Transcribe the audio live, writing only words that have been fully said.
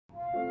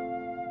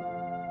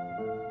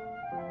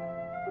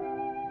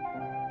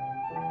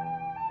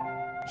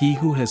He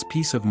who has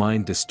peace of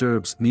mind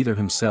disturbs neither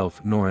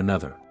himself nor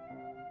another.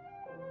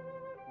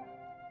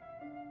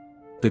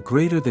 The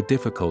greater the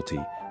difficulty,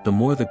 the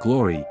more the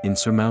glory in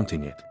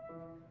surmounting it.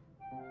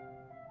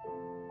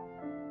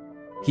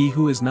 He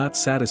who is not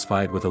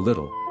satisfied with a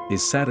little,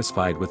 is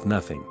satisfied with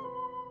nothing.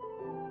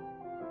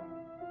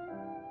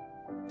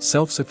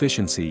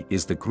 Self-sufficiency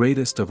is the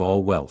greatest of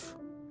all wealth.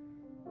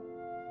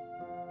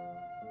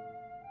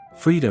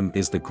 Freedom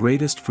is the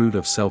greatest fruit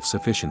of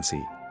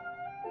self-sufficiency.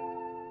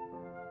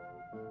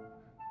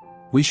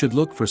 We should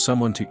look for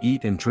someone to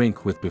eat and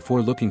drink with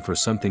before looking for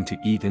something to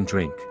eat and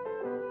drink.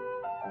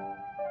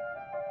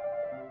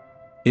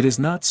 It is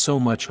not so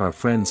much our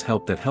friends'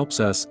 help that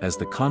helps us as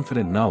the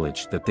confident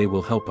knowledge that they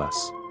will help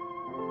us.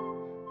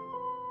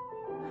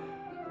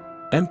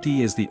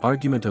 Empty is the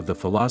argument of the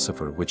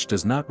philosopher which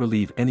does not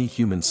relieve any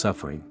human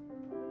suffering.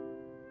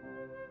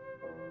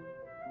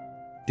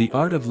 The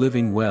art of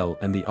living well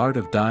and the art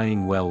of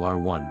dying well are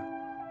one.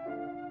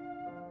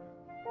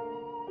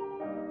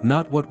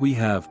 Not what we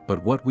have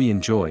but what we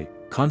enjoy,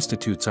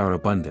 constitutes our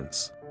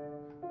abundance.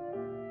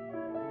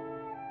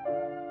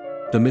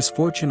 The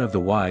misfortune of the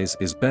wise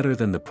is better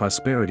than the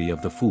prosperity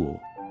of the fool.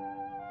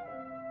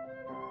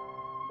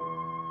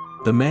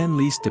 The man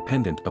least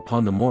dependent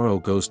upon the morrow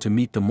goes to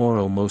meet the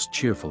morrow most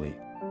cheerfully.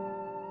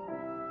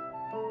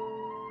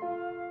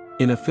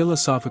 In a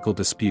philosophical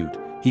dispute,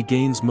 he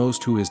gains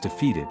most who is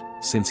defeated,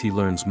 since he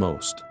learns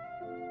most.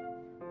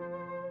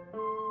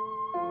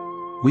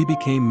 We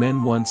became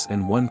men once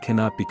and one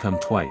cannot become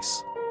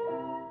twice.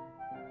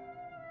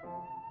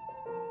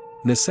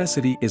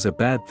 Necessity is a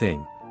bad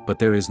thing, but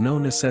there is no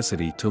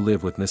necessity to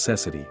live with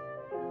necessity.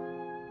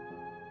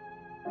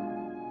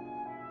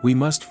 We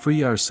must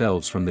free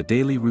ourselves from the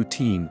daily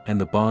routine and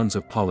the bonds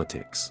of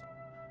politics.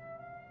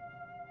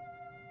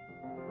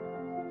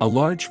 A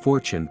large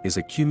fortune is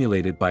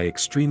accumulated by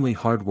extremely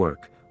hard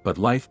work, but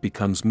life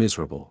becomes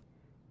miserable.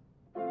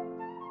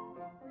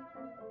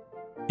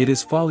 It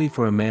is folly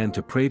for a man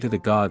to pray to the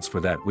gods for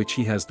that which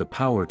he has the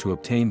power to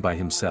obtain by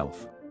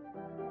himself.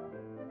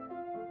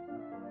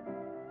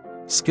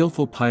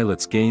 Skillful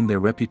pilots gain their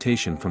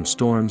reputation from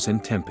storms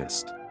and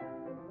tempest.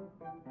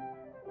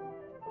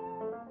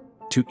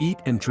 To eat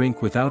and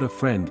drink without a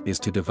friend is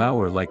to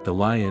devour like the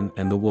lion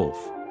and the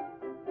wolf.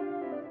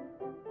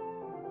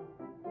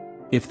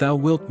 If thou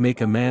wilt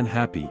make a man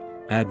happy,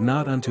 add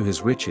not unto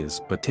his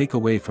riches but take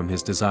away from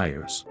his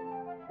desires.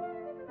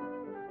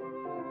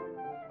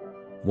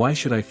 Why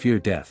should I fear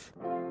death?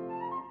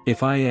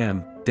 If I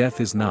am, death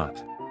is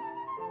not.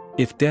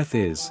 If death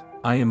is,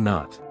 I am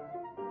not.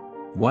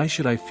 Why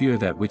should I fear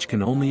that which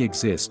can only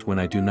exist when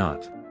I do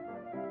not?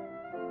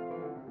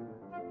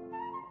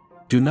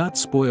 Do not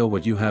spoil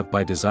what you have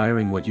by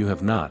desiring what you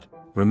have not.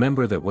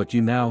 Remember that what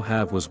you now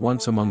have was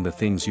once among the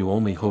things you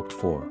only hoped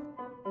for.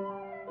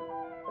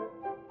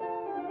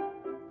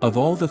 Of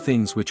all the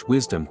things which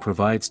wisdom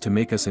provides to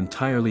make us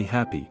entirely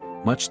happy,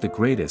 much the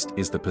greatest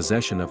is the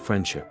possession of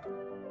friendship.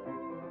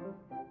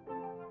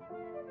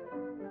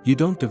 You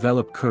don't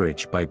develop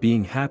courage by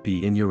being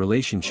happy in your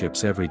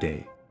relationships every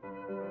day.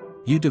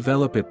 You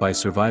develop it by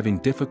surviving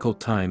difficult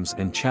times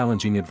and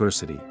challenging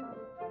adversity.